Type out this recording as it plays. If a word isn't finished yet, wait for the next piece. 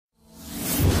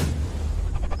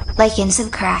like, and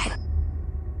subscribe.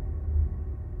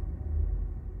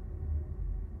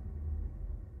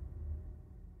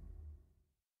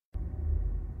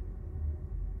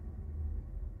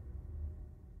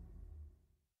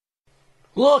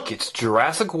 Look, it's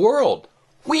Jurassic World.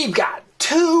 We've got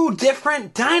two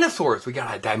different dinosaurs. We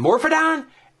got a Dimorphodon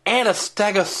and a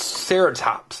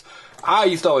Stegoceratops. I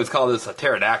used to always call this a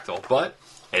pterodactyl, but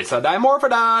it's a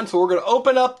Dimorphodon. So we're going to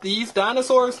open up these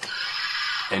dinosaurs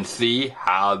and see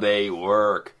how they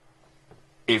work.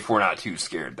 If we're not too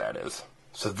scared, that is.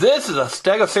 So this is a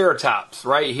Stegoceratops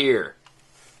right here.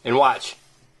 And watch.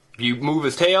 If you move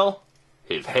his tail,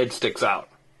 his head sticks out.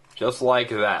 Just like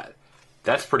that.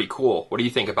 That's pretty cool. What do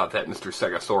you think about that, Mr.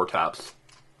 Stegoceratops?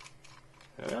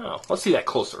 Oh, let's see that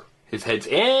closer. His head's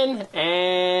in,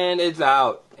 and it's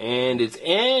out. And it's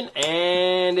in,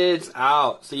 and it's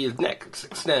out. See, his neck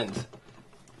extends.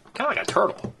 Kind of like a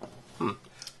turtle.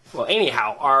 Well,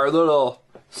 anyhow, our little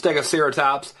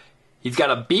Stegoceratops, he's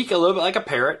got a beak a little bit like a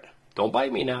parrot. Don't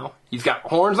bite me now. He's got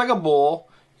horns like a bull.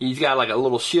 He's got like a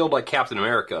little shield like Captain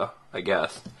America, I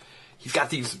guess. He's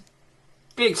got these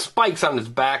big spikes on his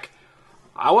back.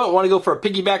 I wouldn't want to go for a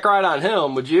piggyback ride on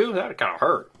him, would you? That would kind of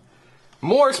hurt.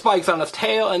 More spikes on his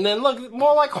tail, and then look,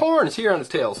 more like horns here on his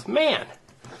tails. Man,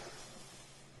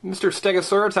 Mr.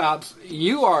 Stegoceratops,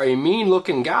 you are a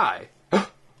mean-looking guy.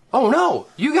 Oh no,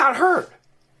 you got hurt.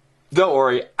 Don't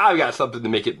worry, I've got something to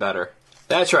make it better.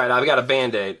 That's right, I've got a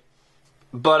Band-Aid.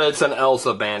 But it's an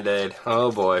Elsa Band-Aid.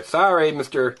 Oh boy. Sorry,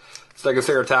 Mr.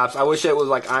 Stegoceratops. I wish it was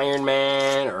like Iron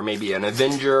Man, or maybe an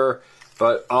Avenger.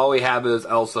 But all we have is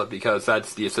Elsa because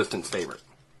that's the assistant's favorite.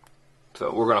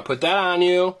 So we're going to put that on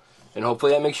you, and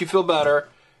hopefully that makes you feel better.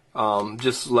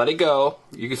 Just let it go.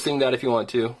 You can sing that if you want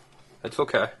to. That's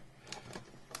okay.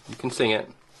 You can sing it.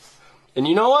 And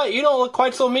you know what? You don't look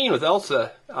quite so mean with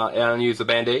Elsa and use a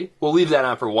Band-Aid. We'll leave that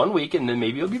on for 1 week, and then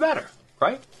maybe it'll be better,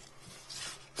 right?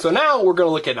 So now we're going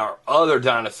to look at our other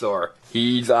dinosaur.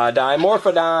 He's a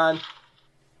Dimorphodon,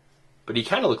 but he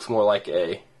kind of looks more like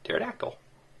a pterodactyl.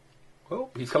 Oh,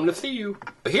 he's coming to see you.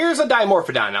 But here's a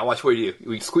Dimorphodon. Now watch what you do.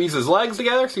 We squeeze his legs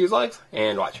together. See his legs?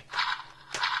 And watch.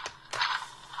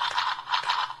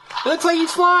 It looks like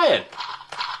he's flying.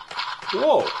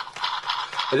 Whoa.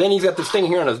 And then he's got this thing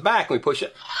here on his back, and we push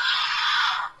it.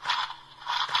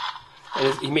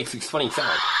 And he makes these funny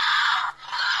sounds.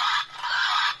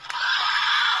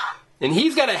 And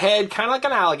he's got a head kind of like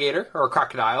an alligator or a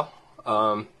crocodile.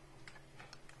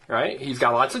 Right? He's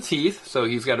got lots of teeth, so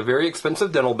he's got a very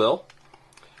expensive dental bill.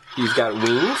 He's got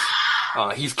wings.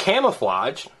 He's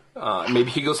camouflaged. Maybe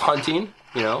he goes hunting,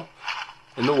 you know,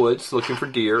 in the woods, looking for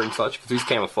deer and such, because he's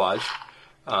camouflaged.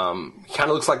 He kind of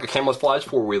looks like a camouflage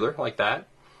four-wheeler, like that.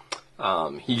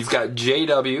 He's got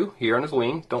JW here on his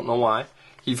wing. Don't know why.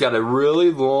 He's got a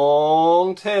really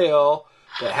long tail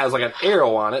that has like an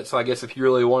arrow on it, so I guess if you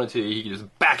really wanted to, you could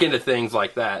just back into things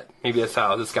like that. Maybe that's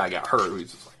how this guy got hurt.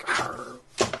 He's just like, arr.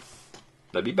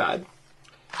 That'd be bad.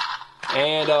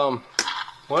 And,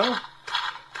 well,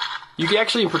 you can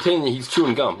actually pretend that he's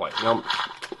chewing gum. Like, you know,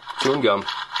 chewing gum.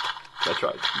 That's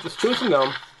right. Just chewing some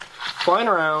gum. Flying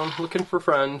around, looking for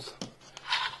friends.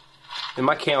 In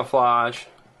my camouflage.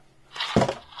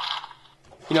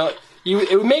 You know,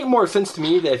 it would make more sense to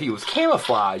me that if he was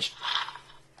camouflaged,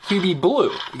 he'd be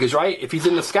blue. Because, right, if he's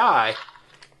in the sky,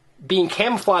 being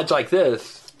camouflaged like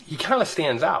this, he kind of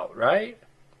stands out, right?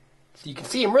 So you can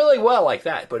see him really well like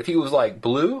that. But if he was like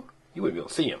blue, you wouldn't be able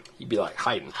to see him. He'd be like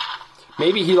hiding.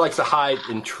 Maybe he likes to hide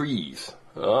in trees.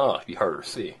 Oh, it'd be harder to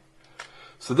see.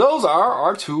 So those are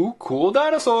our two cool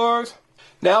dinosaurs.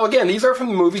 Now again, these are from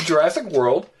the movie Jurassic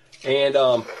World. And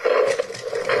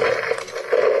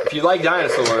if you like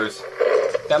dinosaurs,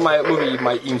 that movie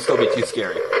might even still be too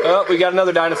scary. Oh, we got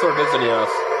another dinosaur visiting us.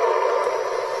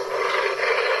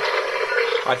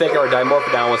 I think our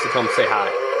Dimorphodon wants to come say hi.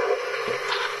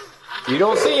 You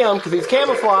don't see him because he's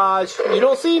camouflaged. You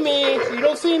don't see me. You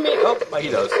don't see me. Oh, he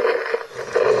does.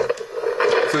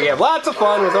 So we have lots of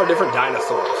fun with our different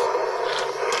dinosaurs.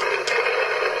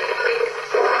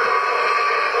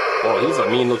 Oh, he's a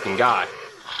mean-looking guy.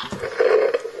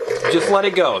 Just let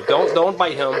it go. Don't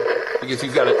bite him because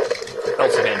he's got an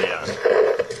Elsa Band-Aid on.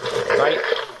 Right?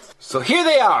 So here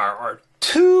they are, our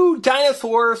two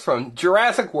dinosaurs from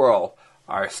Jurassic World.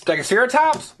 Our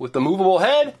Stegoceratops with the movable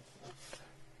head.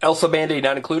 Elsa Band-Aid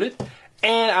not included,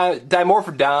 and a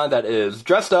Dimorphodon that is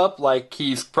dressed up like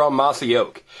he's from Mossy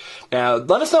Oak. Now,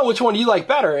 let us know which one you like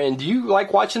better, and do you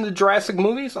like watching the Jurassic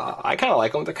movies? I kind of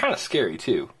like them. They're kind of scary,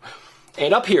 too.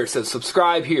 And up here it says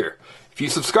subscribe here. If you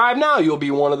subscribe now, you'll be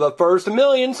one of the first 1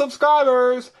 million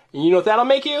subscribers. And you know what that'll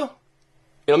make you?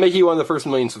 It'll make you one of the first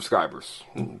 1 million subscribers.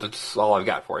 That's all I've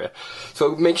got for you.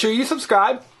 So make sure you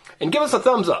subscribe and give us a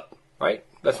thumbs up, right?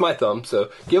 That's my thumb.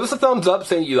 So give us a thumbs up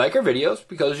saying you like our videos,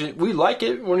 because we like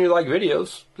it when you like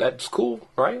videos. That's cool,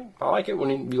 right? I like it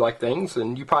when you like things,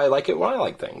 and you probably like it when I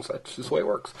like things. That's just the way it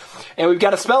works. And we've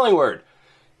got a spelling word.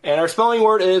 And our spelling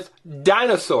word is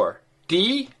dinosaur.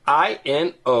 D-I-N-O-S-A-U-R.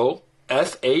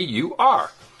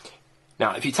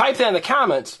 Now, if you type that in the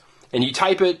comments, and you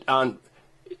type it on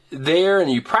there and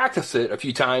you practice it a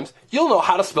few times, you'll know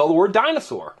how to spell the word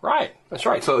dinosaur. Right, that's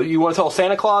right. So you want to tell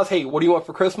Santa Claus, hey, what do you want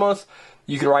for Christmas?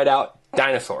 You can write out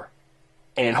dinosaur.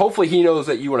 And hopefully he knows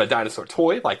that you want a dinosaur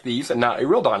toy like these and not a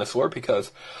real dinosaur,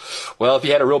 because, well, if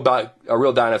you had a real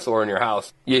dinosaur in your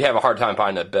house, you'd have a hard time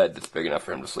finding a bed that's big enough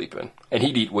for him to sleep in. And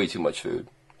he'd eat way too much food.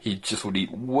 He just would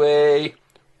eat way,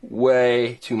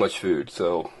 way too much food.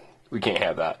 So we can't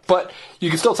have that. But you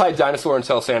can still type dinosaur and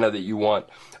tell Santa that you want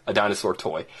a dinosaur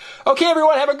toy. Okay,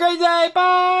 everyone, have a great day.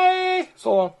 Bye.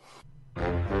 So long.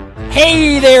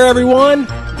 Hey there, everyone.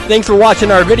 Thanks for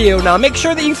watching our video. Now make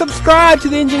sure that you subscribe to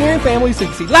the engineering family so you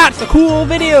can see lots of cool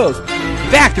videos.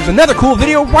 In fact, there's another cool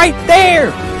video right there.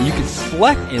 You can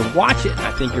select and watch it.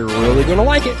 I think you're really going to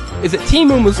like it. Is it Team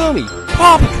Umizoomi,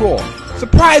 Paw Patrol,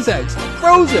 Surprise Eggs,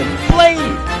 Frozen, Blade,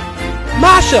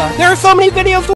 Masha? There are so many videos to